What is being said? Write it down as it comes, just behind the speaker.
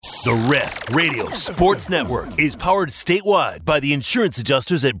The Ref Radio Sports Network is powered statewide by the insurance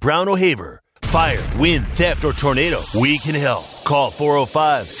adjusters at Brown O'Haver. Fire, wind, theft, or tornado, we can help. Call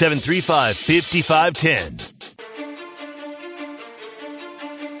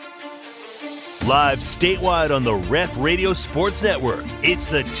 405-735-5510. Live statewide on the Ref Radio Sports Network, it's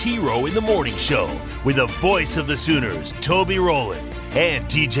the T-Row in the Morning Show with the voice of the Sooners, Toby Rowland and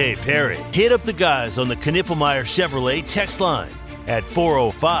TJ Perry. Hit up the guys on the Knippelmeyer Chevrolet text line at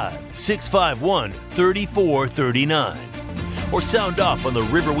 405-651-3439. Or sound off on the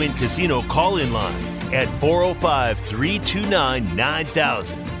Riverwind Casino call-in line at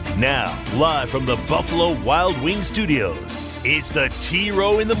 405-329-9000. Now, live from the Buffalo Wild Wing Studios, it's the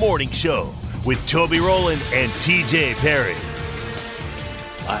T-Row in the Morning Show with Toby Rowland and TJ Perry.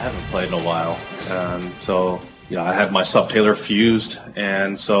 I haven't played in a while, so I had my subtalar fused,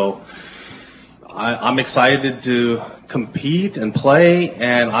 and so I'm excited to compete and play,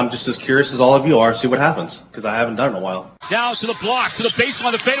 and I'm just as curious as all of you are to see what happens, because I haven't done it in a while. Now to the block, to the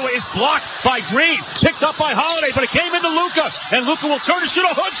baseline, the fadeaway is blocked by Green, picked up by Holiday, but it came into Luka, and Luka will turn to shoot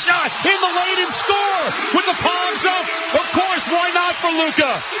a hook shot in the lane and score with the palms up. Of course, why not for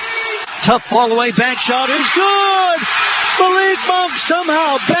Luka? Tough ball away, bank shot is good! Malik Monk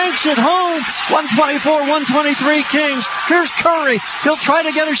somehow banks it home. 124-123 Kings. Here's Curry. He'll try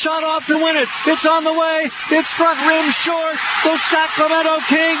to get a shot off to win it. It's on the way. It's front rim short. The Sacramento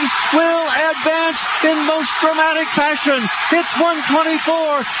Kings will advance in most dramatic fashion. It's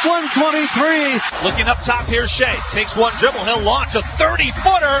 124-123. Looking up top here, Shea takes one dribble. He'll launch a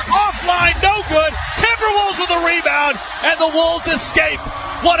 30-footer. Offline, no good. Timberwolves with a rebound, and the Wolves escape.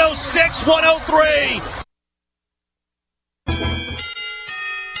 106-103.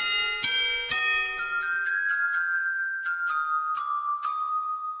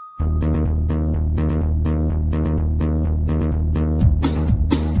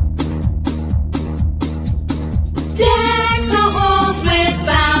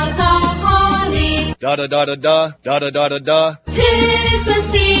 Da da da da da da da da da da. 'Tis the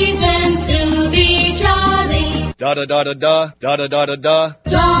season to be jolly. Da da da da da da da da da da.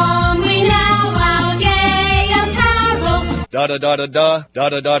 Don we now our gay apparel. Da da da da da da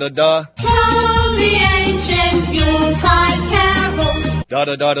da da da da. Troll the ancient Yuletide carol. Da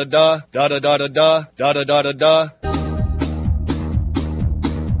da da da da da da da da da da da da da da.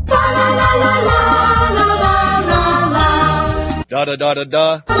 La la la la la la la la. Da da da da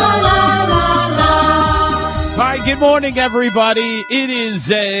da. La la la la. Hi, good morning, everybody. It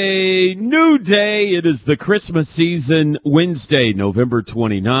is a new day. It is the Christmas season, Wednesday, November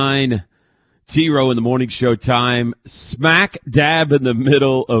 29. T-Row in the Morning Show time. Smack dab in the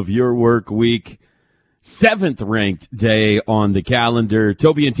middle of your work week. 7th ranked day on the calendar.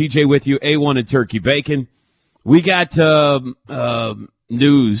 Toby and TJ with you, A1 and Turkey Bacon. We got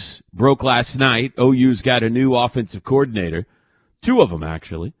news broke last night. OU's got a new offensive coordinator. 2 of them,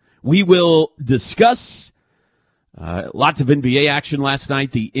 actually. We will discuss lots of NBA action last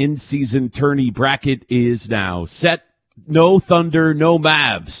night. The in-season tourney bracket is now set. No Thunder, no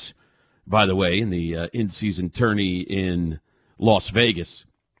Mavs, by the way, in the in-season tourney in Las Vegas.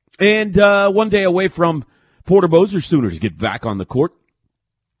 And one day away from Porter Moser Sooners get back on the court.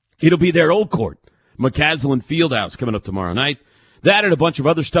 It'll be their old court, McCaslin Fieldhouse, coming up tomorrow night. That and a bunch of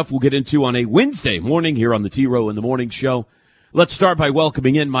other stuff we'll get into on a Wednesday morning here on the T-Row in the Morning Show. Let's start by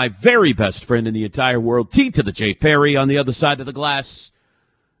welcoming in my very best friend in the entire world, T to the J Perry on the other side of the glass.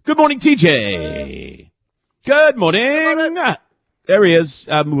 Good morning, TJ. Good morning. There he is.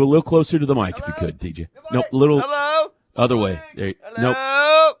 Move a little closer to the mic if you could, TJ. Nope, a little other way. There. Nope.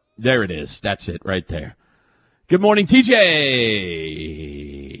 There it is. That's it right there. Good morning, TJ.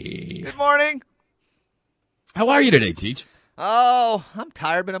 Good morning. How are you today, TJ? Oh, I'm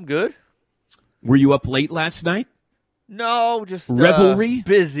tired, but I'm good. Were you up late last night? No, just revelry.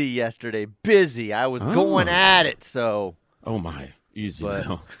 Busy yesterday. Busy. I was going at it. So. Oh my, easy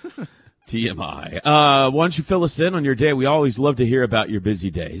now. TMI. Why don't you fill us in on your day? We always love to hear about your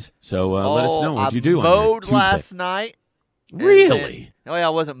busy days. So let us know what you do on your mowed Tuesday. last night. Really? I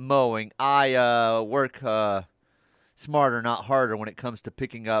wasn't mowing. I work smarter, not harder, when it comes to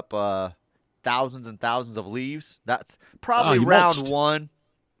picking up thousands and thousands of leaves. That's probably round mulched. 1.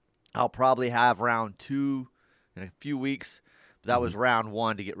 I'll probably have round 2 in a few weeks. That was round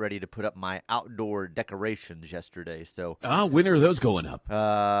 1 to get ready to put up my outdoor decorations yesterday. So, when are those going up?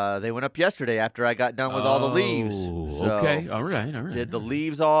 They went up yesterday after I got done with all the leaves. So okay, all right. Did the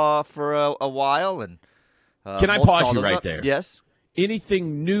leaves off for a while, and can I pause you right there? Yes.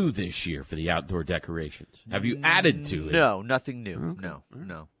 Anything new this year for the outdoor decorations? Have you added to it? No, nothing new. Okay.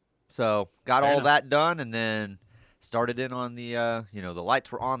 No. So got all that done, and then started in on the the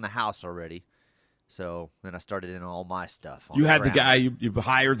lights were on the house already. So then I started in on all my stuff. You had the ground. guy, you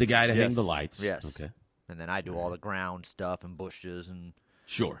hired the guy to hang Yes. the lights. Yes. Okay. And then I do all the ground stuff and bushes and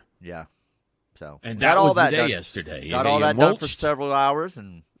Sure. yeah. So And got that all was the that day done. yesterday. Got You all that done for mulched. several hours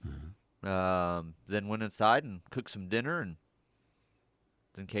and then went inside and cooked some dinner and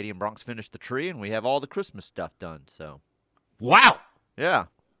then Katie and Bronx finished the tree and we have all the Christmas stuff done. So Wow. yeah,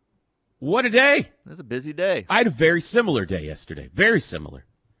 What a day. it was a busy day. I had a very similar day yesterday. Very similar.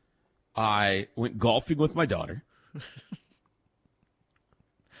 I went golfing with my daughter.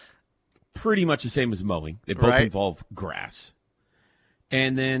 Pretty much the same as mowing. They both Right. involve grass.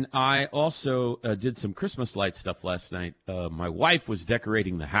 And then I also did some Christmas light stuff last night. My wife was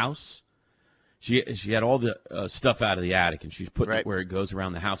decorating the house. She had all the stuff out of the attic, and she's putting Right. it where it goes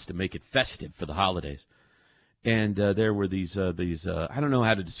around the house to make it festive for the holidays. And there were these I don't know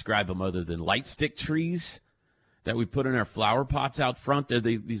how to describe them other than light stick trees that we put in our flower pots out front. They're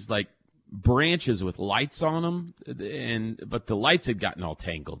these like branches with lights on them, but the lights had gotten all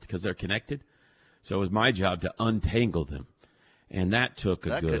tangled because they're connected. So it was my job to untangle them, and that took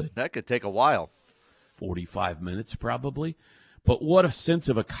That could take a while. 45 minutes probably. But what a sense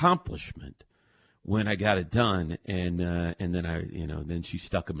of accomplishment when I got it done, and then she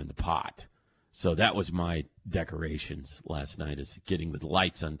stuck them in the pot. So that was my decorations last night, is getting the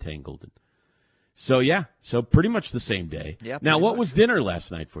lights untangled. So yeah, so pretty much the same day. Yeah, Now, pretty what much. was dinner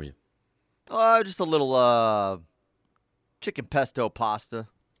last night for you? Just a little chicken pesto pasta.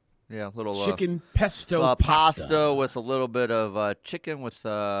 Yeah, a little Chicken pesto pasta with a little bit of chicken with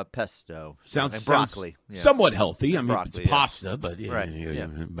pesto. Sounds and broccoli. sounds Yeah. somewhat healthy. I mean, Broccoli, it's yeah. pasta, but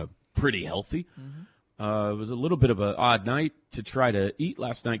Right, but pretty healthy. It was a little bit of an odd night to try to eat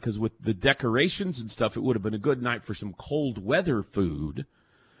last night because with the decorations and stuff, it would have been a good night for some cold weather food.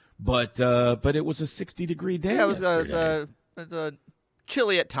 But it was a 60-degree day Yeah, it was yesterday.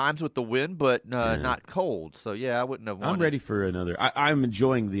 chilly at times with the wind, but not cold. So yeah, I wouldn't have wanted. I'm ready for another. I'm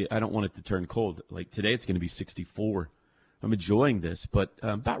enjoying I don't want it to turn cold. Like today, it's going to be 64. I'm enjoying this, but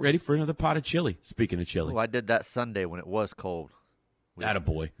I'm about ready for another pot of chili. Speaking of chili, Oh, I did that Sunday when it was cold.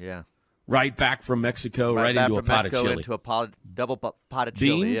 attaboy. Yeah. Right back from Mexico, right back into a from pot Mexico of chili. Into a double pot of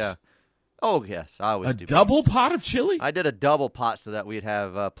chili. Beans? Yeah. Oh yes, I always A do double beans. pot of chili? I did a double pot so that we'd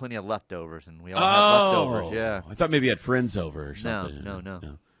have plenty of leftovers, and we all had leftovers. Yeah. I thought maybe you had friends over or something.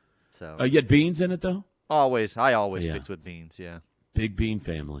 No. So You had beans in it, though? I always Yeah. fix with beans. Yeah. Big bean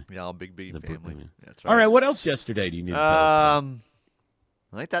family. Yeah, I'm a big bean The family. Brooklyn. That's All right, what else yesterday do you need to tell us?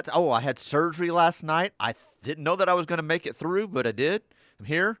 I think that's. Oh, I had surgery last night. I didn't know that I was going to make it through, but I did. I'm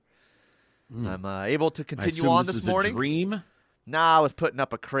here. I'm able to I continue assume on this this is morning. a dream? Nah, I was putting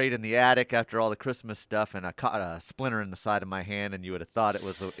up a crate in the attic after all the Christmas stuff, and I caught a splinter in the side of my hand, and you would have thought it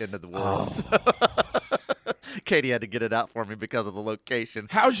was the end of the world. Katie had to get it out for me because of the location.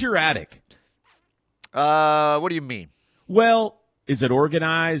 How's your attic? What do you mean? Well, is it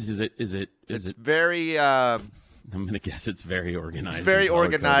organized? Is it It's very I'm going to guess it's very organized. very and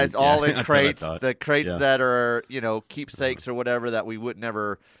organized, color-coded. all Yeah, in that's what I crates. thought. The crates Yeah. that are, keepsakes or whatever that we would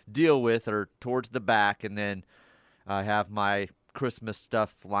never deal with are towards the back, and then I have my Christmas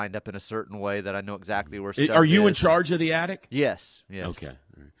stuff lined up in a certain way that I know exactly where stuff Are you in is. charge of the attic? Yes. Okay. All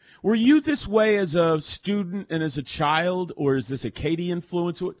right. Were you this way as a student and as a child, or is this a Katie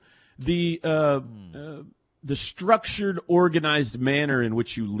influence? The structured, organized manner in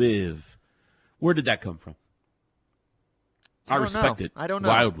which you live, where did that come from? I don't respect know. it I don't know.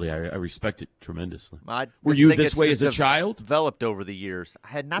 wildly. I respect it tremendously. I Were just you think this it's way just as a child? Developed over the years. I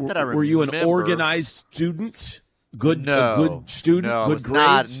had not that I remember. Were you an organized student? Good, No. a good student, No, I good was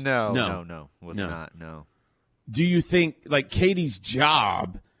grades? Not, no. Was No. not. No. Do you think, like, Katie's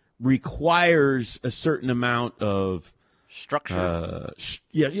job requires a certain amount of Structure.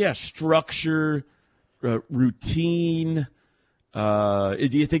 structure, routine? Do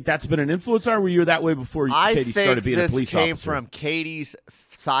you think that's been an influence, or were you that way before I Katie think started being a this police came officer? from Katie's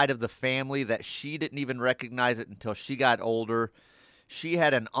side of the family that she didn't even recognize it until she got older. She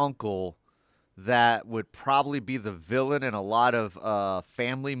had an uncle that would probably be the villain in a lot of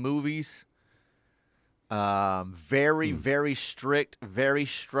family movies. Very strict, very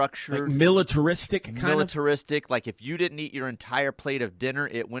structured. Like militaristic kind of? Militaristic. Like if you didn't eat your entire plate of dinner,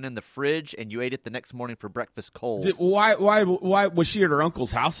 it went in the fridge and you ate it the next morning for breakfast cold. Why was she at her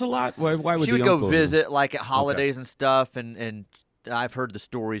uncle's house a lot? Why would She the would go uncle- visit like at holidays and stuff, and I've heard the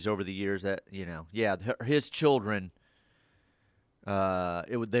stories over the years that his children,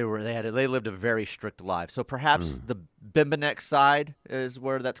 they lived a very strict life. So perhaps the Bimbanek side is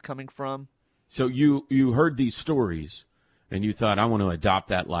where that's coming from. So you heard these stories, And you thought, I want to adopt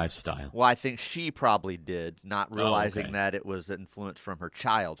that lifestyle. Well, I think she probably did, not realizing okay. that it was influenced from her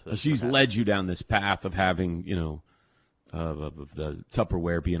childhood. She's perhaps. led you down this path of having, of the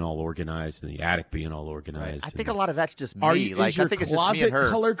Tupperware being all organized and the attic being all organized. I think a lot of that's just me. Is your I think it's just me closet and her.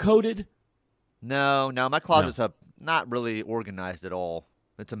 color-coded? No, my closet's not really organized at all.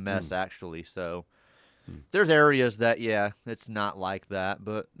 It's a mess, actually. So there's areas that, it's not like that,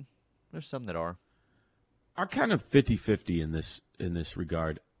 but there's some that are. I'm kind of 50-50 in this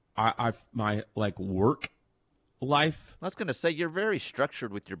regard. My work life. I was going to say you're very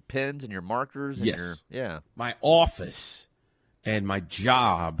structured with your pens and your markers. And Yes. My office and my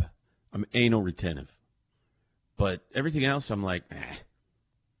job, I'm anal retentive. But everything else, I'm like,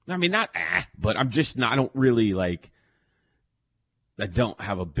 I mean, not but I'm just not. I don't really I don't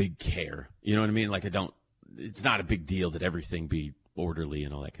have a big care. You know what I mean? It's not a big deal that everything be orderly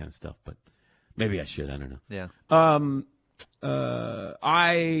and all that kind of stuff. But maybe I should. I don't know. Yeah.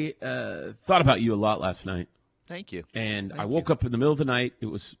 I thought about you a lot last night. Thank you. And I woke up in the middle of the night. It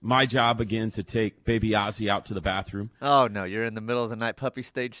was my job again to take baby Ozzy out to the bathroom. Oh, no. You're in the middle of the night puppy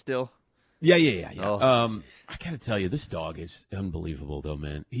stage still? Yeah. Oh, I got to tell you, this dog is unbelievable, though,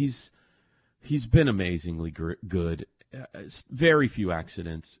 man. He's been amazingly good. Very few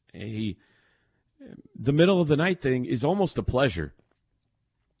accidents. The middle of the night thing is almost a pleasure.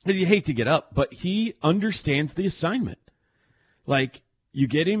 You hate to get up, but he understands the assignment. You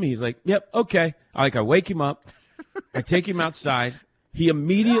get him, he's like, yep, okay. I wake him up. I take him outside. He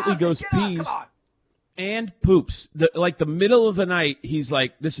immediately goes pees and poops. The middle of the night, he's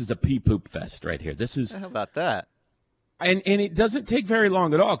like, this is a pee poop fest right here. This is. How about that? And it doesn't take very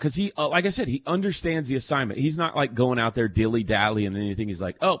long at all because he, like I said, he understands the assignment. He's not going out there dilly-dally and anything. He's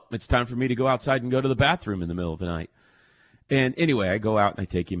like, oh, it's time for me to go outside and go to the bathroom in the middle of the night. And anyway, I go out and I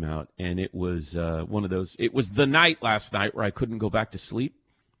take him out, and it was one of those. It was the night last night where I couldn't go back to sleep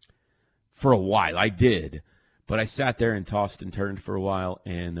for a while. I did, but I sat there and tossed and turned for a while,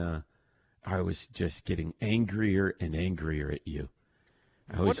 and I was just getting angrier and angrier at you.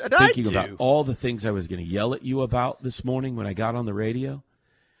 I was thinking about all the things I was going to yell at you about this morning when I got on the radio,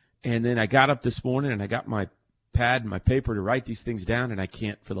 and then I got up this morning and I got my pad and my paper to write these things down, and I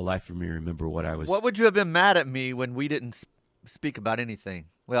can't for the life of me remember what I was. What would you have been mad at me when we didn't speak about anything?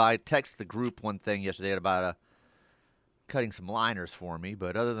 Well, I texted the group one thing yesterday about cutting some liners for me,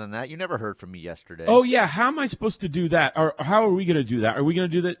 but other than that, you never heard from me yesterday. Oh, yeah. How am I supposed to do that? Or how are we going to do that? Are we going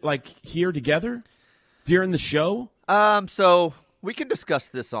to do that here together during the show? So we can discuss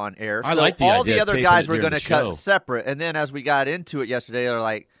this on air. I like the all idea the of other taping guys it were during going the to cut show. separate, and then as we got into it yesterday, they're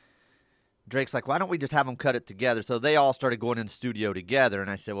like, Drake's like, why don't we just have them cut it together? So they all started going in the studio together, and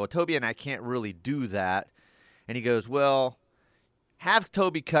I said, well, Toby and I can't really do that. And he goes, well, have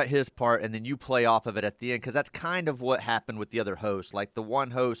Toby cut his part, and then you play off of it at the end, because that's kind of what happened with the other hosts. Like the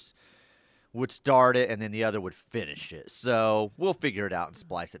one host would start it, and then the other would finish it. So we'll figure it out and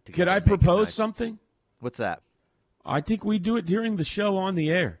splice it together. Could I propose something? What's that? I think we do it during the show on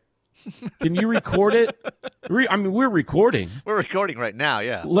the air. Can you record it? I mean, we're recording. We're recording right now,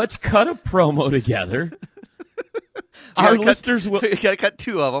 yeah. Let's cut a promo together. Our listeners will. You gotta cut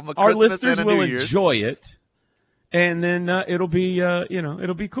two of them. Our listeners will enjoy it, and then it'll be,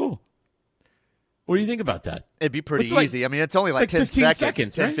 it'll be cool. What do you think about that? It'd be pretty easy. I mean, it's only like 10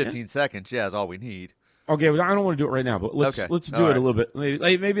 seconds. 10, 15 seconds, is all we need. Okay, well, I don't want to do it right now, but let's do it a little bit.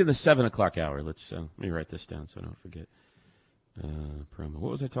 Maybe in the 7 o'clock hour. Let me write this down so I don't forget. Promo.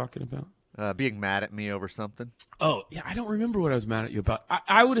 What was I talking about? Being mad at me over something. Oh, yeah, I don't remember what I was mad at you about.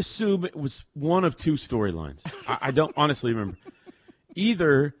 I would assume it was one of two storylines. I don't honestly remember.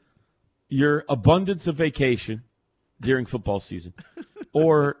 Either your abundance of vacation during football season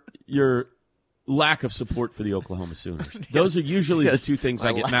or your lack of support for the Oklahoma Sooners. Those are usually the two things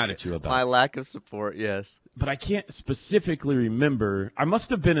I get mad at you about. My lack of support, yes. But I can't specifically remember. I must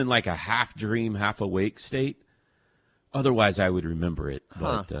have been in like a half dream, half awake state. Otherwise, I would remember it.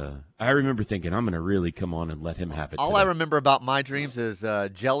 But I remember thinking, I'm going to really come on and let him have it. All I remember about my dreams is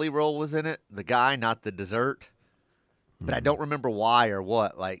Jelly Roll was in it, the guy, not the dessert. But I don't remember why or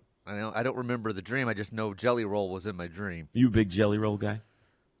what. Like, I don't remember the dream. I just know Jelly Roll was in my dream. You a big Jelly Roll guy?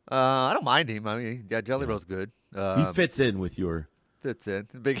 I don't mind him. I mean, yeah, Jelly Roll's good. He fits in with your... Fits in.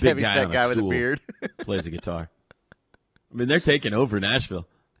 Big heavy set guy with a beard. Plays a guitar. I mean, they're taking over Nashville.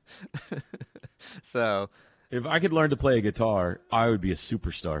 So... If I could learn to play a guitar, I would be a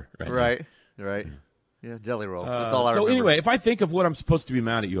superstar right now. Right. Yeah, Jelly Roll. That's all I remember. So anyway, if I think of what I'm supposed to be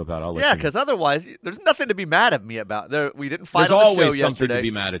mad at you about, I'll let you know. because otherwise, there's nothing to be mad at me about. We didn't fight there's on the show yesterday. There's always something to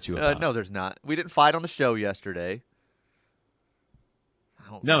be mad at you about. No, there's not. We didn't fight on the show yesterday.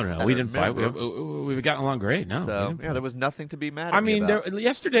 No. We didn't fight. We've gotten along great. No. So, there was nothing to be mad at. I mean,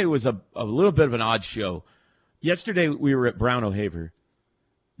 yesterday was a little bit of an odd show. Yesterday we were at Brown O'Haver.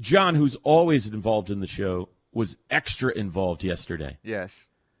 John, who's always involved in the show, was extra involved yesterday. Yes.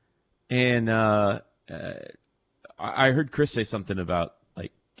 And I heard Chris say something about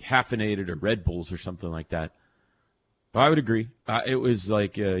like caffeinated or Red Bulls or something like that. I would agree. It was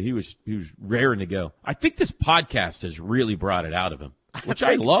like he was raring to go. I think this podcast has really brought it out of him, which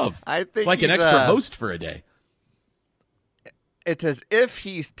I love. I think it's like an extra host for a day. It's as if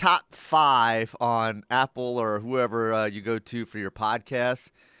he's top 5 on Apple or whoever you go to for your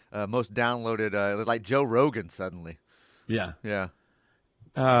podcast. Most downloaded, like Joe Rogan suddenly. Yeah. Yeah.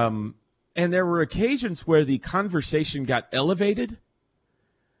 And there were occasions where the conversation got elevated,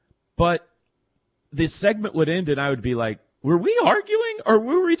 but this segment would end and I would be like, were we arguing or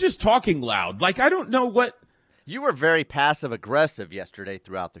were we just talking loud? Like, I don't know what. You were very passive-aggressive yesterday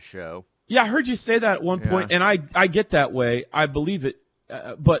throughout the show. Yeah, I heard you say that at one point, and I get that way. I believe it.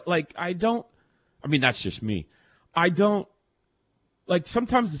 But, like, I mean, that's just me. I don't. Like,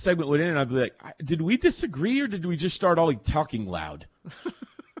 sometimes the segment would end and I'd be like, did we disagree or did we just start all talking loud?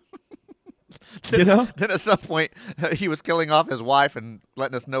 Then at some point, he was killing off his wife and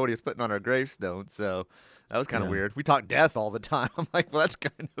letting us know what he was putting on her gravestone. So that was kind of weird. We talk death all the time. I'm like, well, that's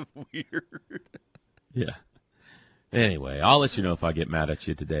kind of weird. Yeah. Anyway, I'll let you know if I get mad at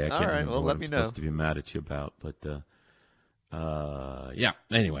you today. I can't remember what I'm supposed to be mad at you about. But, yeah.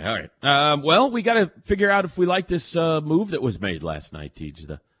 Anyway, all right. Well, we got to figure out if we like this move that was made last night, Tej,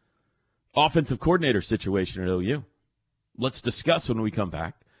 the offensive coordinator situation at OU. Let's discuss when we come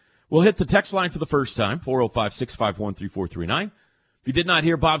back. We'll hit the text line for the first time, 405-651-3439. If you did not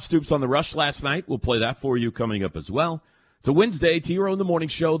hear Bob Stoops on the Rush last night, we'll play that for you coming up as well. It's a Wednesday, T-Row in the Morning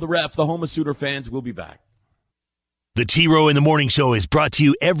Show. The Ref, the home of Sooner fans, will be back. The T-Row in the Morning Show is brought to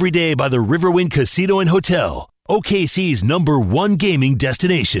you every day by the Riverwind Casino and Hotel, OKC's #1 gaming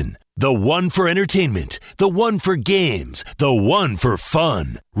destination. The one for entertainment, the one for games, the one for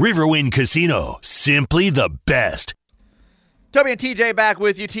fun. Riverwind Casino, simply the best. Toby and TJ back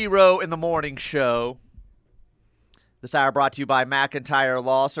with you, T-Row in the Morning Show. This hour brought to you by McIntyre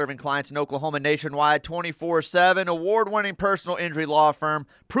Law, serving clients in Oklahoma nationwide 24/7. Award-winning personal injury law firm,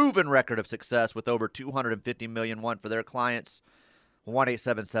 proven record of success with over $250 million won for their clients.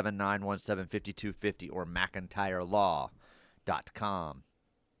 1-877-917-5250 or McIntyreLaw.com.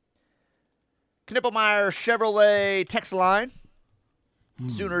 Knippelmeyer Chevrolet text line.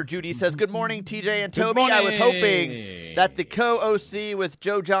 Sooner Judy says, good morning, TJ and Toby. I was hoping that the co-OC with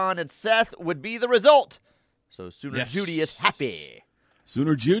Joe, John, and Seth would be the result. So Sooner Judy is happy.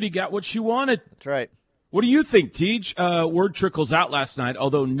 Sooner Judy got what she wanted. That's right. What do you think, Tej? Word trickles out last night,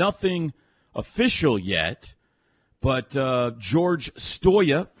 although nothing official yet. But George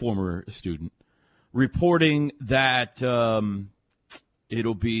Stoya, former student, reporting that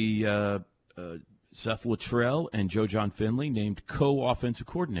it'll be Seth Luttrell and Joe John Finley named co-offensive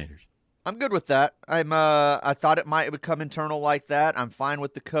coordinators. I'm good with that. I thought it might become internal like that. I'm fine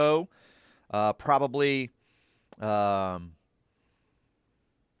with the co. Probably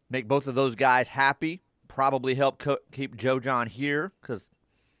make both of those guys happy. Probably help keep Joe John here because,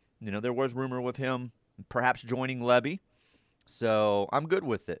 there was rumor with him perhaps joining Lebby. So I'm good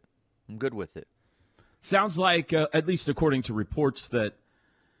with it. Sounds like, at least according to reports, that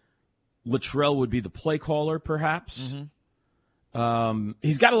Luttrell would be the play caller, perhaps. Mm-hmm.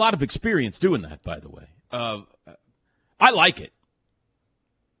 He's got a lot of experience doing that, by the way. I like it.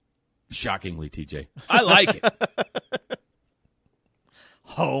 Shockingly, TJ. I like it.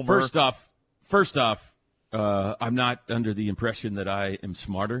 Homer. First off, I'm not under the impression that I am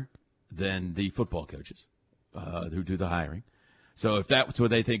smarter than the football coaches who do the hiring. So if that's what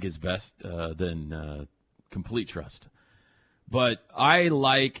they think is best, then complete trust. But I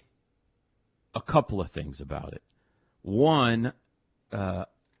like a couple of things about it. One,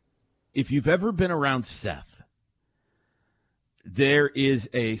 if you've ever been around Seth, there is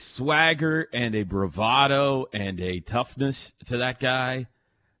a swagger and a bravado and a toughness to that guy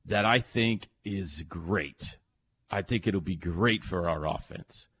that I think is great. I think it'll be great for our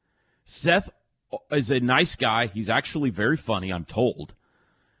offense. Seth is a nice guy. He's actually very funny, I'm told.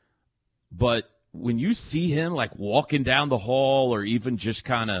 But when you see him like walking down the hall or even just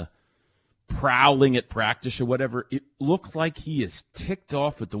kind of prowling at practice or whatever, it looks like he is ticked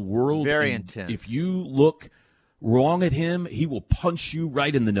off at the world. Very intense. If you look wrong at him, he will punch you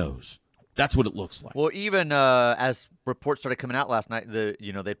right in the nose. That's what it looks like. Well, even as reports started coming out last night,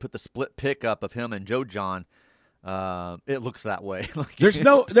 they put the split pick up of him and Joe John. it looks that way. There's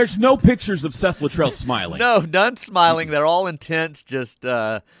no pictures of Seth Luttrell smiling. No, none smiling. They're all intense, just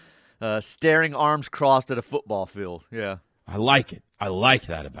staring arms crossed at a football field. Yeah. I like it. I like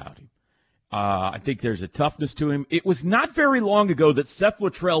that about him. I think there's a toughness to him. It was not very long ago that Seth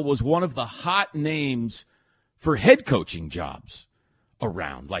Luttrell was one of the hot names for head coaching jobs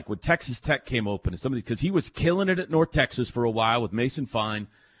around. Like when Texas Tech came open, because he was killing it at North Texas for a while with Mason Fine,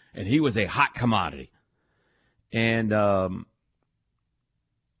 and he was a hot commodity. And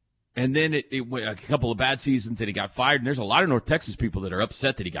then it went a couple of bad seasons and he got fired. And there's a lot of North Texas people that are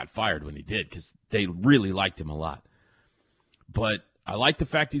upset that he got fired when he did because they really liked him a lot. But I like the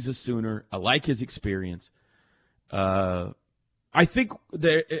fact he's a Sooner. I like his experience. I think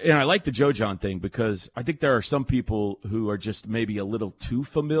and I like the Joe Jon thing because I think there are some people who are just maybe a little too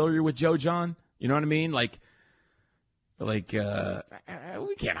familiar with Joe Jon. You know what I mean? Like we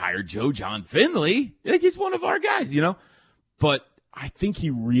can't hire Joe Jon Finley. Like he's one of our guys, you know? But I think he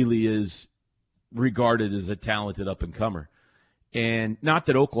really is regarded as a talented up-and-comer. And not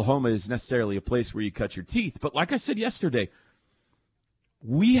that Oklahoma is necessarily a place where you cut your teeth, but like I said yesterday,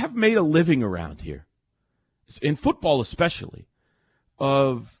 we have made a living around here, in football especially,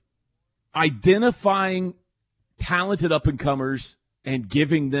 of identifying talented up-and-comers and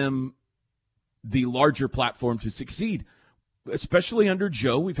giving them the larger platform to succeed. Especially under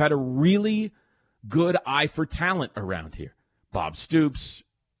Joe, we've had a really good eye for talent around here. Bob Stoops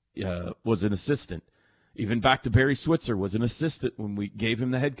was an assistant. Even back to Barry Switzer was an assistant when we gave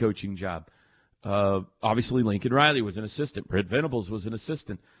him the head coaching job. Obviously, Lincoln Riley was an assistant. Brent Venables was an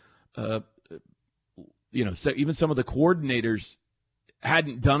assistant. So even some of the coordinators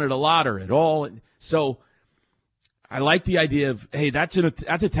hadn't done it a lot or at all. So I like the idea of, hey, that's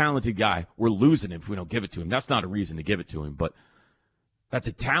a talented guy. We're losing him if we don't give it to him. That's not a reason to give it to him, but that's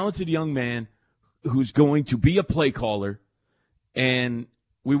a talented young man who's going to be a play caller, and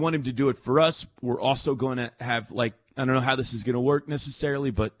we want him to do it for us. We're also going to have, I don't know how this is going to work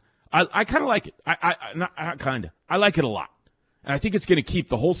necessarily, but I kind of like it. I like it a lot. And I think it's going to keep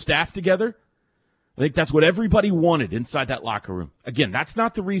the whole staff together. I think that's what everybody wanted inside that locker room. Again, that's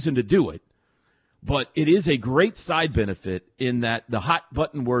not the reason to do it, but it is a great side benefit in that the hot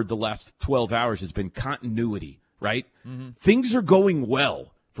button word the last 12 hours has been continuity, right? Mm-hmm. Things are going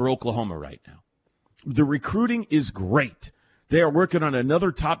well for Oklahoma right now. The recruiting is great. They are working on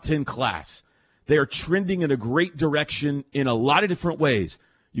another top 10 class. They are trending in a great direction in a lot of different ways.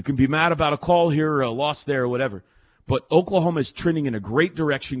 You can be mad about a call here or a loss there or whatever, but Oklahoma is trending in a great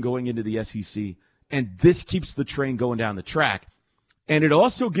direction going into the SEC, and this keeps the train going down the track. And it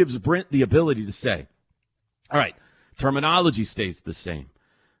also gives Brent the ability to say, all right, terminology stays the same.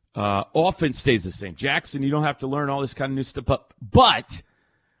 Offense stays the same. Jackson, you don't have to learn all this kind of new stuff, but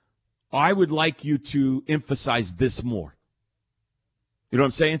I would like you to emphasize this more. You know what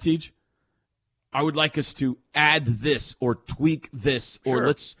I'm saying, Tej? I would like us to add this or tweak this,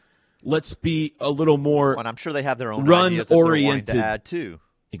 or Sure. let's be a little more And I'm sure they have their own run ideas that they're wanting oriented. to add too.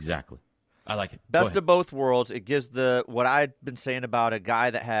 Exactly. I like it. Best of both worlds. It gives what I've been saying about a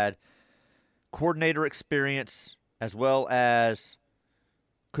guy that had coordinator experience as well as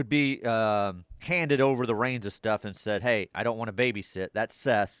could be handed over the reins of stuff and said, hey, I don't want to babysit. That's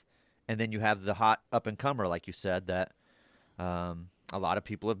Seth. And then you have the hot up-and-comer, like you said, that a lot of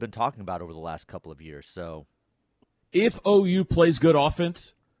people have been talking about over the last couple of years. So, if OU plays good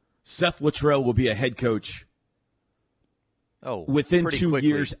offense, Seth Luttrell will be a head coach within 2 quickly.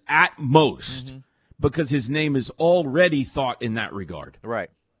 years at most, because his name is already thought in that regard. Right.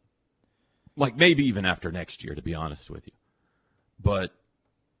 Like maybe even after next year, to be honest with you. But,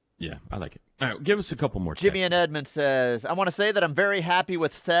 yeah, I like it. All right, give us a couple more Jimmy texts. and Edmond says, I want to say that I'm very happy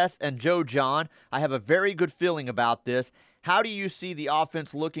with Seth and Joe Jon. I have a very good feeling about this. How do you see the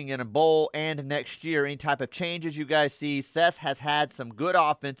offense looking in a bowl and next year? Any type of changes you guys see? Seth has had some good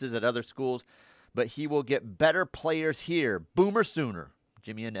offenses at other schools, but he will get better players here. Boomer Sooner.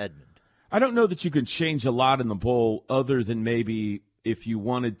 Jimmy and Edmond. I don't know that you can change a lot in the bowl other than maybe if you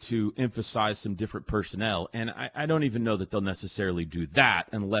wanted to emphasize some different personnel. And I don't even know that they'll necessarily do that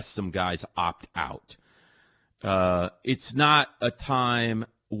unless some guys opt out. It's not a time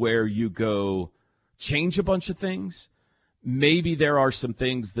where you go change a bunch of things. Maybe there are some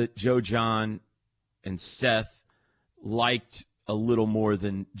things that Joe Jon and Seth liked a little more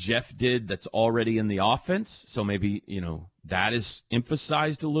than Jeff did that's already in the offense. So maybe, that is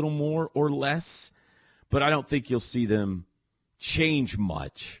emphasized a little more or less. But I don't think you'll see them change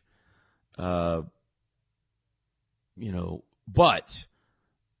much. But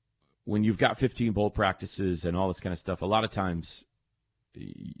when you've got 15 bowl practices and all this kind of stuff, a lot of times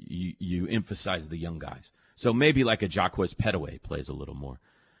you emphasize the young guys. So maybe like a Jaquez Petaway plays a little more.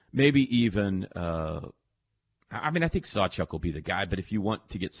 Maybe even, I think Sawchuk will be the guy, but if you want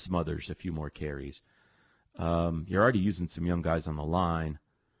to get Smothers a few more carries, you're already using some young guys on the line.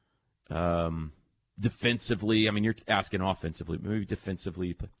 Defensively, you're asking offensively, maybe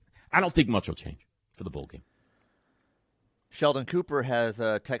defensively, but I don't think much will change for the bowl game. Sheldon Cooper has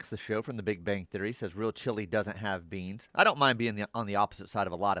texted the show from the Big Bang Theory. He says real chili doesn't have beans. I don't mind being on the opposite side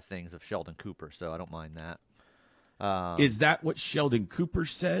of a lot of things of Sheldon Cooper, so I don't mind that. Is that what Sheldon Cooper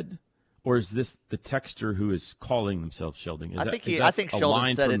said, or is this the texter who is calling themselves Sheldon? I think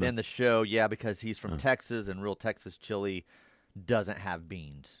Sheldon said it in the show, because he's from Texas, and real Texas chili doesn't have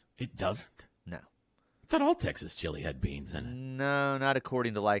beans. It doesn't? No. I thought all Texas chili had beans in it. No, not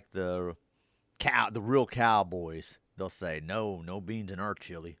according to like the real cowboys. They'll say, no beans in our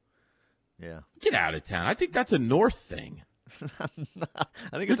chili. Yeah. Get out of town. I think that's a North thing. I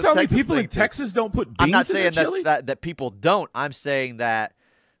think You're telling me people in Texas don't put beans in their chili? I'm not saying that people don't. I'm saying that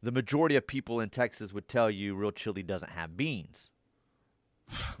the majority of people in Texas would tell you real chili doesn't have beans.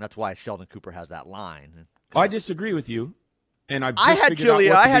 That's why Sheldon Cooper has that line. I disagree with you. And I had chili.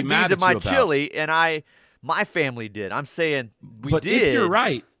 I had beans in my chili, and my family did. I'm saying we did. But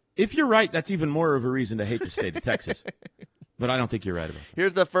if you're right, that's even more of a reason to hate the state of Texas. But I don't think you're right about that.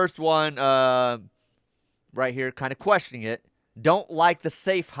 Here's the first one right here, kind of questioning it. Don't like the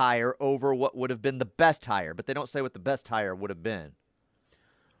safe hire over what would have been the best hire, but they don't say what the best hire would have been.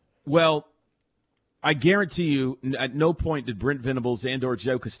 Well, I guarantee you at no point did Brent Venables and or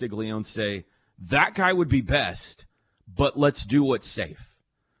Joe Castiglione say, that guy would be best, but let's do what's safe.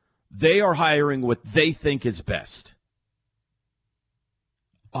 They are hiring what they think is best.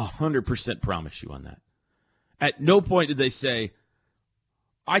 100% promise you on that. At no point did they say,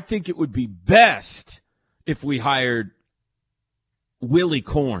 I think it would be best if we hired Willie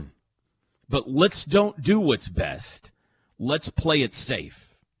Korn. But let's don't do what's best. Let's play it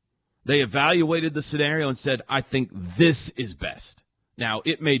safe. They evaluated the scenario and said, I think this is best. Now,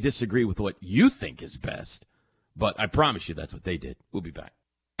 it may disagree with what you think is best, but I promise you that's what they did. We'll be back.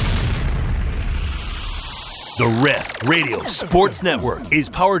 The Ref Radio Sports Network is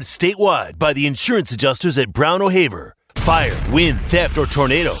powered statewide by the insurance adjusters at Brown O'Haver. Fire, wind, theft, or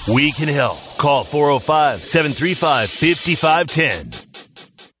tornado, we can help. Call 405-735-5510.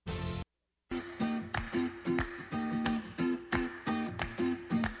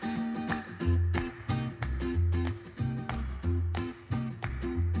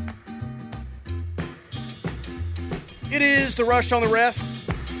 It is the Rush on the Ref.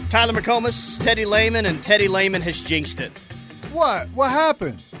 Tyler McComas, Teddy Lehman, and Teddy Lehman has jinxed it. What? What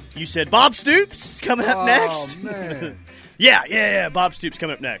happened? You said Bob Stoops coming up next. Oh, man. Yeah. Bob Stoops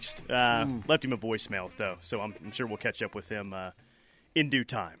coming up next. Left him a voicemail, though, so I'm sure we'll catch up with him in due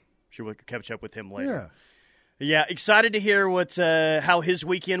time. Sure we'll catch up with him later. Yeah, excited to hear how his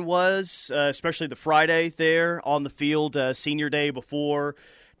weekend was, especially the Friday there on the field, senior day before.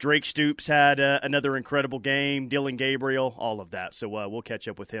 Drake Stoops had another incredible game, Dylan Gabriel, all of that. So we'll catch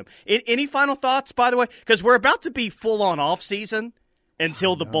up with him. Any final thoughts, by the way? Because we're about to be full-on off-season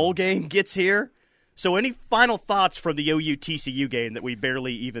until the bowl game gets here. So any final thoughts from the OU-TCU game that we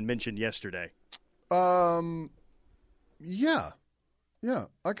barely even mentioned yesterday? Yeah.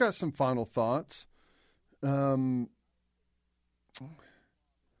 I got some final thoughts.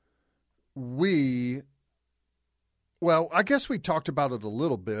 Well, I guess we talked about it a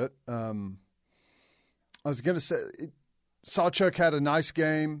little bit. I was going to say Sawchuk had a nice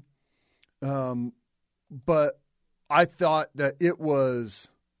game, but I thought that it was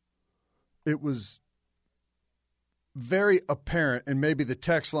very apparent, and maybe the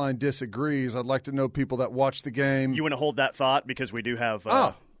text line disagrees. I'd like to know people that watch the game. You want to hold that thought because we do have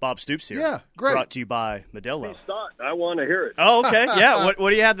Bob Stoops here. Yeah, great. Brought to you by Modelo. I want to hear it. Oh, okay. Yeah.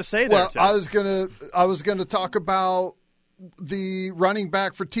 What do you have to say there? Well, I was gonna talk about the running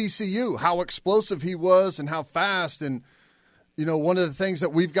back for TCU, how explosive he was and how fast. And, one of the things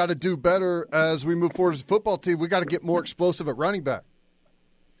that we've got to do better as we move forward as a football team, we got to get more explosive at running back.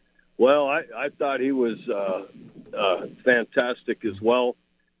 Well, I thought he was fantastic as well.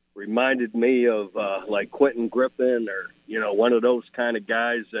 Reminded me of like Quentin Griffin or, one of those kind of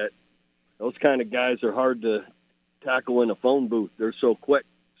guys those kind of guys are hard to tackle in a phone booth. They're so quick.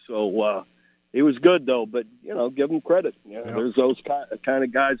 So he was good, though, but, give him credit. There's those kind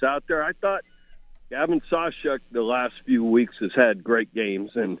of guys out there. I thought Gavin Sawchuk the last few weeks has had great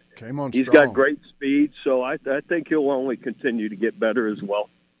games, and he's got great speed, so I think he'll only continue to get better as well.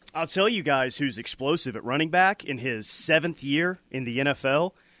 I'll tell you guys who's explosive at running back in his 7th year in the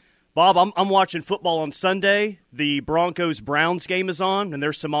NFL. Bob, I'm watching football on Sunday. The Broncos-Browns game is on, and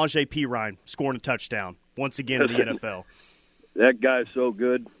there's Samaje Perine scoring a touchdown. once again in the NFL. That guy's so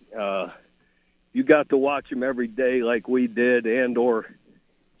good. You got to watch him every day like we did, and or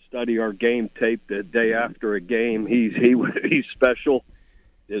study our game tape the day after a game. He's special.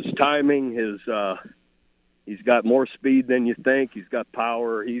 His timing, he's got more speed than you think. He's got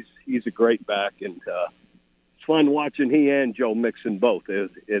power. He's a great back, and it's fun watching he and Joe mixing both.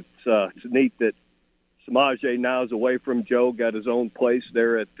 It's neat that Samaje now is away from Joe, got his own place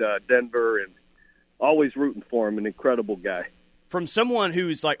there at Denver, and always rooting for him. An incredible guy. From someone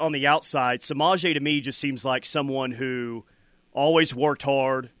who's like on the outside, Samaje to me just seems like someone who always worked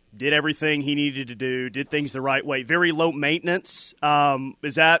hard, did everything he needed to do, did things the right way, very low maintenance.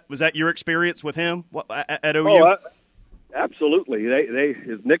 Was that your experience with him at OU? Oh, absolutely.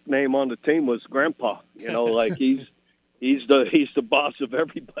 His nickname on the team was Grandpa. Like he's the boss of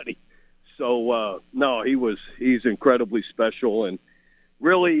everybody. So no, he's incredibly special, and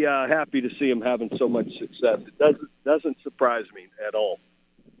really happy to see him having so much success. It doesn't surprise me at all.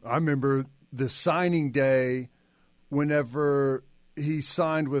 I remember the signing day whenever he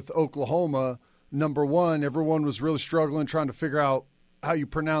signed with Oklahoma. Number one, everyone was really struggling trying to figure out how you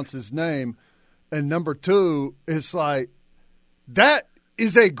pronounce his name. And number two, it's like, that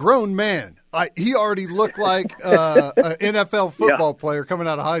is a grown man. He already looked like an NFL football player coming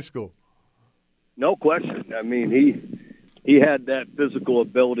out of high school. No question. I mean, he had that physical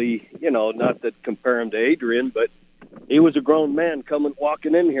ability, not to compare him to Adrian, but he was a grown man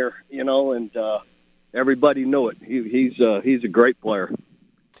walking in here, and everybody knew it. He's a great player.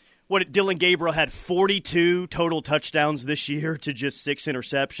 Dylan Gabriel had 42 total touchdowns this year to just 6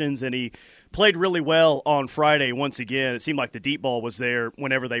 interceptions, and he played really well on Friday once again. It seemed like the deep ball was there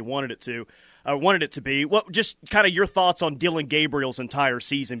whenever they wanted it to be. Well, just kind of your thoughts on Dylan Gabriel's entire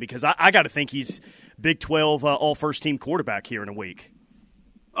season, because I got to think he's Big 12 all-first-team quarterback here in a week.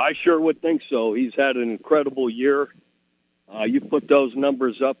 I sure would think so. He's had an incredible year. You put those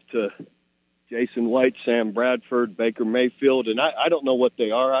numbers up to Jason White, Sam Bradford, Baker Mayfield, and I don't know what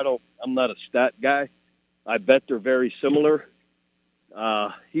they are. I'm not a stat guy. I bet they're very similar.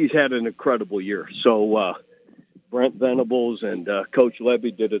 He's had an incredible year. So Brent Venables and Coach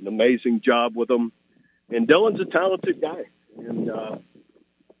Levy did an amazing job with him. And Dylan's a talented guy. And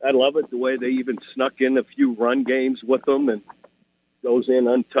I love it, the way they even snuck in a few run games with him and goes in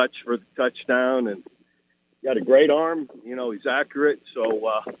untouched for the touchdown. And got a great arm. He's accurate.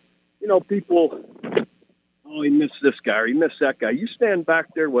 So, people, he missed this guy or he missed that guy. You stand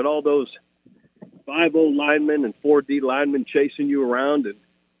back there with all those 5-0 linemen and 4D linemen chasing you around, and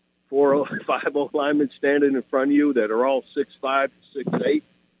 5-0 linemen standing in front of you that are all 6'5", 6'8".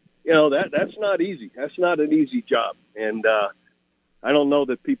 That's not easy. That's not an easy job. And I don't know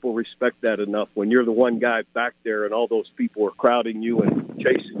that people respect that enough when you're the one guy back there and all those people are crowding you and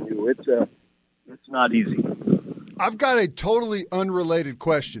chasing you. It's not easy. I've got a totally unrelated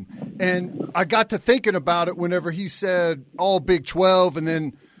question, and I got to thinking about it whenever he said all Big 12, and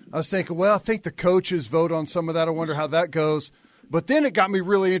then I was thinking, well, I think the coaches vote on some of that. I wonder how that goes. But then it got me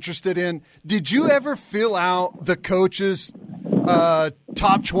really interested in, did you ever fill out the coaches'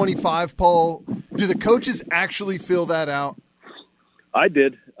 top 25 poll? Do the coaches actually fill that out? I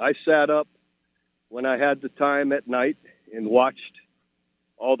did. I sat up when I had the time at night and watched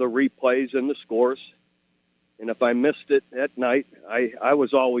all the replays and the scores. And if I missed it at night, I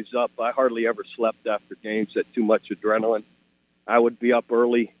was always up. I hardly ever slept after games, had too much adrenaline. I would be up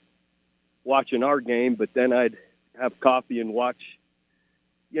early watching our game, but then I'd have coffee and watch,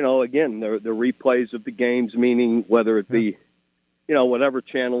 again, the replays of the games, meaning whether it be, whatever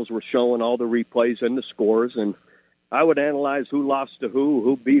channels were showing all the replays and the scores. And I would analyze who lost to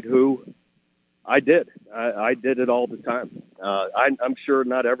who beat who. I did. I did it all the time. I'm sure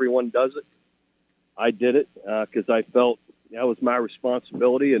not everyone does it. I did it because I felt that was my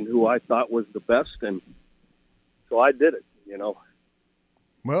responsibility and who I thought was the best. And so I did it,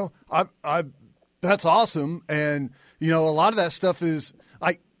 Well, that's awesome. And, a lot of that stuff is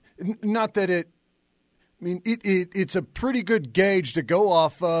not that it's a pretty good gauge to go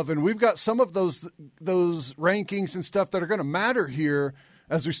off of. And we've got some of those rankings and stuff that are going to matter here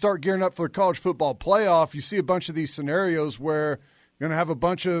as we start gearing up for the college football playoff. You see a bunch of these scenarios where you're going to have a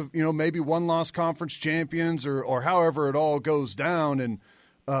bunch of, maybe one-loss conference champions or however it all goes down. And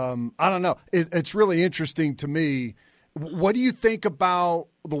I don't know. It's really interesting to me. What do you think about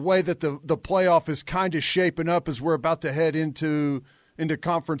the way that the playoff is kind of shaping up as we're about to head into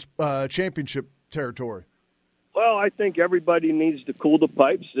conference championship territory? Well, I think everybody needs to cool the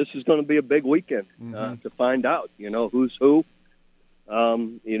pipes. This is going to be a big weekend to find out, who's who.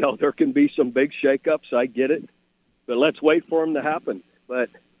 There can be some big shakeups. I get it. But let's wait for them to happen. But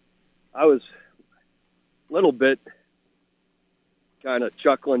I was little bit kind of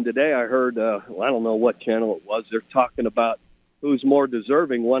chuckling today. I heard, I don't know what channel it was. They're talking about who's more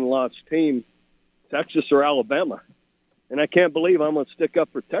deserving one-loss team, Texas or Alabama. And I can't believe I'm going to stick up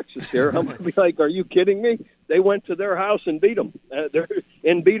for Texas here. I'm going to be like, are you kidding me? They went to their house and beat them,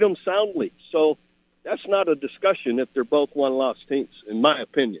 and beat them soundly. So that's not a discussion if they're both one-loss teams, in my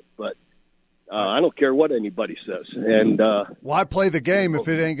opinion. But I don't care what anybody says. And why play the game if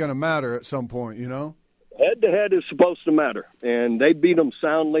it ain't going to matter at some point, you know? Head-to-head is supposed to matter, and they beat them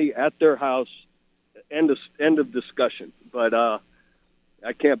soundly at their house. End of discussion. But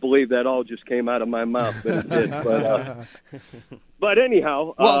I can't believe that all just came out of my mouth, but it did. But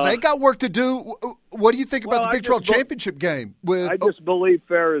anyhow. Well, they got work to do. What do you think about the Big 12 championship game? I just believe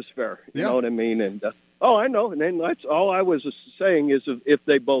fair is fair. You know what I mean? And I know. And then that's all I was saying is if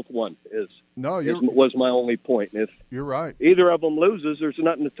they both won was my only point. If you're right, either of them loses, there's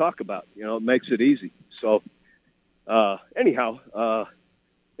nothing to talk about. You know, it makes it easy. So anyhow,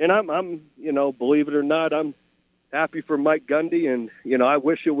 and I'm believe it or not, I'm happy for Mike Gundy, and I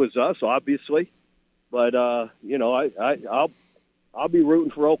wish it was us, obviously, but I'll be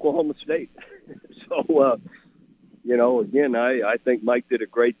rooting for Oklahoma State. So again, I think Mike did a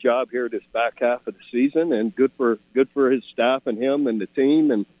great job here this back half of the season, and good for his staff and him and the team,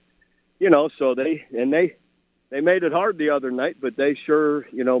 and so they made it hard the other night, but they sure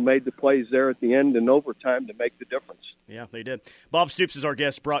made the plays there at the end and overtime to make the difference. Yeah, they did. Bob Stoops is our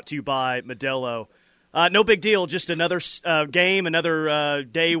guest, brought to you by Modelo. No big deal, just another game, another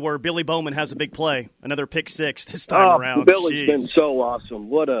day where Billy Bowman has a big play, another pick six this time around. Billy's been so awesome.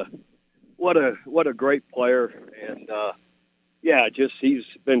 What a great player, and he's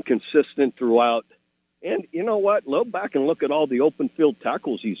been consistent throughout. And you know what? Go back and look at all the open field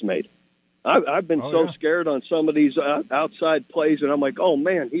tackles he's made. I've been scared on some of these outside plays, and I'm like, oh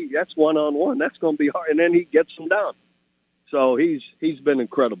man, that's one-on-one. That's going to be hard, and then he gets them down. So he's been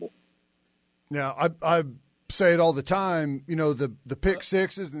incredible. Yeah, I say it all the time, the pick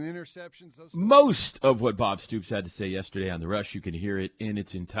sixes and the interceptions. Most of what Bob Stoops had to say yesterday on The Rush, you can hear it in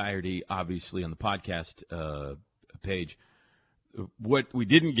its entirety, obviously, on the podcast page. What we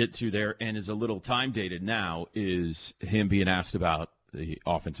didn't get to there, and is a little time-dated now, is him being asked about the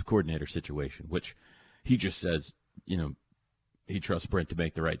offensive coordinator situation, which he just says, he trusts Brent to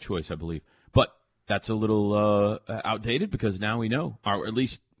make the right choice, I believe. But that's a little outdated because now we know, or at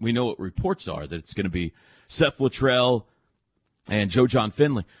least we know what reports are, that it's going to be Seth Luttrell and Joe John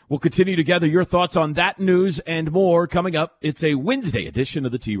Finley. We'll continue to gather your thoughts on that news and more coming up. It's a Wednesday edition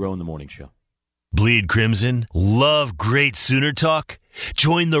of the T-Row in the Morning Show. Bleed Crimson? Love great Sooner talk?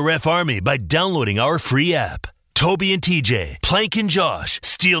 Join the Ref Army by downloading our free app. Toby and TJ, Plank and Josh,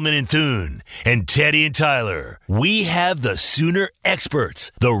 Steelman and Thune, and Teddy and Tyler. We have the Sooner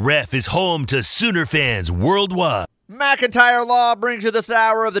experts. The Ref is home to Sooner fans worldwide. McIntyre Law brings you this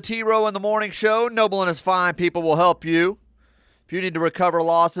hour of the T-Row in the Morning Show. Noble and his fine people will help you. If you need to recover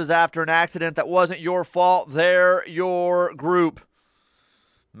losses after an accident that wasn't your fault, they're your group.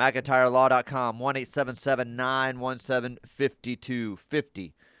 McIntyreLaw.com,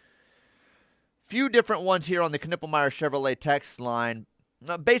 1-877-917-5250. Few different ones here on the Knippelmeyer Chevrolet text line.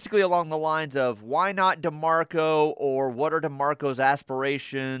 Basically along the lines of, why not DeMarco, or what are DeMarco's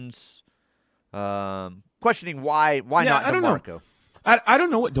aspirations? Questioning why not DeMarco. I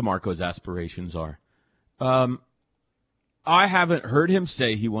don't know what DeMarco's aspirations are. I haven't heard him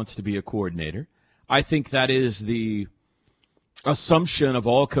say he wants to be a coordinator. I think that is the assumption of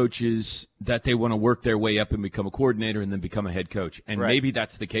all coaches, that they want to work their way up and become a coordinator and then become a head coach. And maybe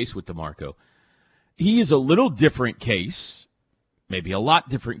that's the case with DeMarco. He is a little different case, maybe a lot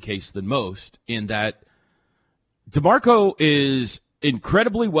different case than most, in that DeMarco is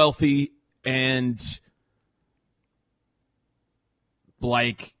incredibly wealthy and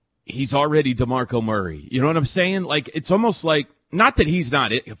like he's already DeMarco Murray. You know what I'm saying? Like, it's almost like, not that he's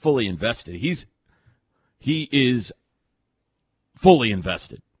not fully invested. He is fully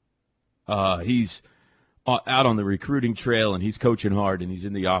invested. He's out on the recruiting trail, and he's coaching hard, and he's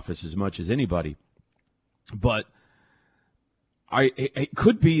in the office as much as anybody. But it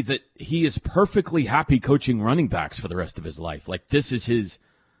could be that he is perfectly happy coaching running backs for the rest of his life. Like, this is his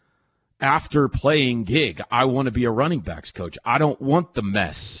after playing gig. I want to be a running backs coach. I don't want the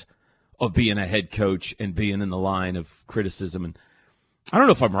mess of being a head coach and being in the line of criticism. And I don't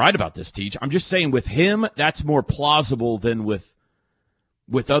know if I'm right about this, Teach. I'm just saying with him, that's more plausible than with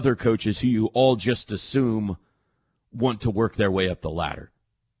other coaches who you all just assume want to work their way up the ladder.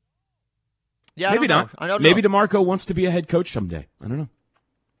 Yeah, maybe not. I don't know. Maybe DeMarco wants to be a head coach someday. I don't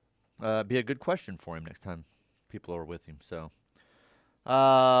know. Be a good question for him next time people are with him. So,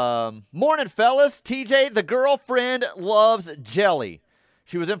 Morning, fellas. TJ, the girlfriend, loves jelly.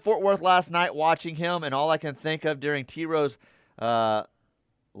 She was in Fort Worth last night watching him, and all I can think of during T-Row's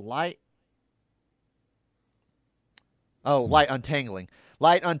light untangling.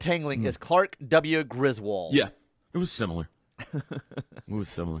 Light untangling is Clark W. Griswold. Yeah, it was similar.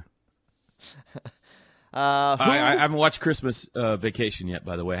 I haven't watched Christmas Vacation yet,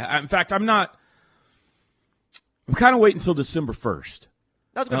 by the way. In fact, I'm kind of waiting until December 1st.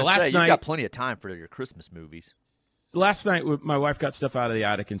 I was going to say, you've got plenty of time for your Christmas movies. Last night, my wife got stuff out of the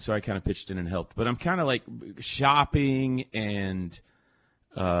attic, and so I kind of pitched in and helped. But I'm kind of like shopping and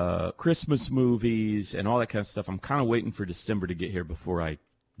Christmas movies and all that kind of stuff. I'm kind of waiting for December to get here before I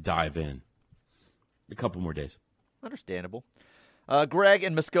dive in. A couple more days. Understandable. Greg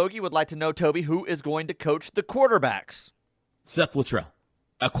and Muskogee would like to know, Toby, who is going to coach the quarterbacks? Seth Luttrell,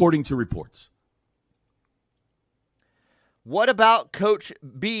 according to reports. What about Coach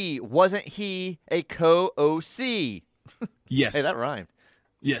B? Wasn't he a co-OC? Yes. Hey, that rhymed.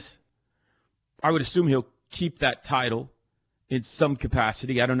 Yes. I would assume he'll keep that title in some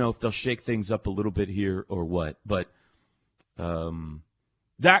capacity. I don't know if they'll shake things up a little bit here or what, but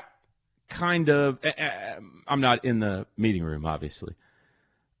that kind of I'm not in the meeting room, obviously.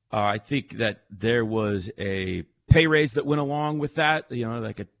 I think that there was a pay raise that went along with that,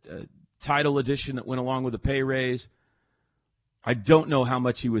 like a title addition that went along with a pay raise. I don't know how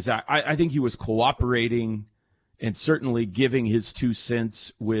much he was at. I think he was cooperating and certainly giving his 2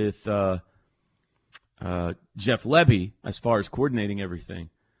 cents with Jeff Lebby as far as coordinating everything.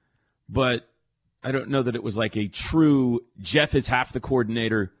 But I don't know that it was like a true Jeff is half the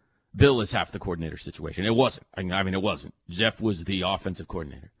coordinator, Bill is half the coordinator situation. It wasn't. I mean, it wasn't. Jeff was the offensive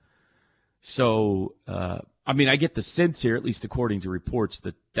coordinator. So, I get the sense here, at least according to reports,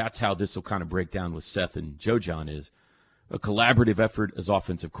 that that's how this will kind of break down with Seth and Joe John is. A collaborative effort as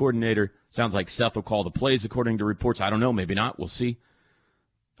offensive coordinator. Sounds like Seth will call the plays according to reports. I don't know, maybe not. We'll see.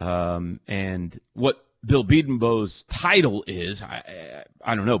 And what Bill Biedenbaugh's title is, I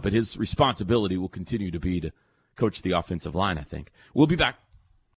don't know, but his responsibility will continue to be to coach the offensive line, I think. We'll be back.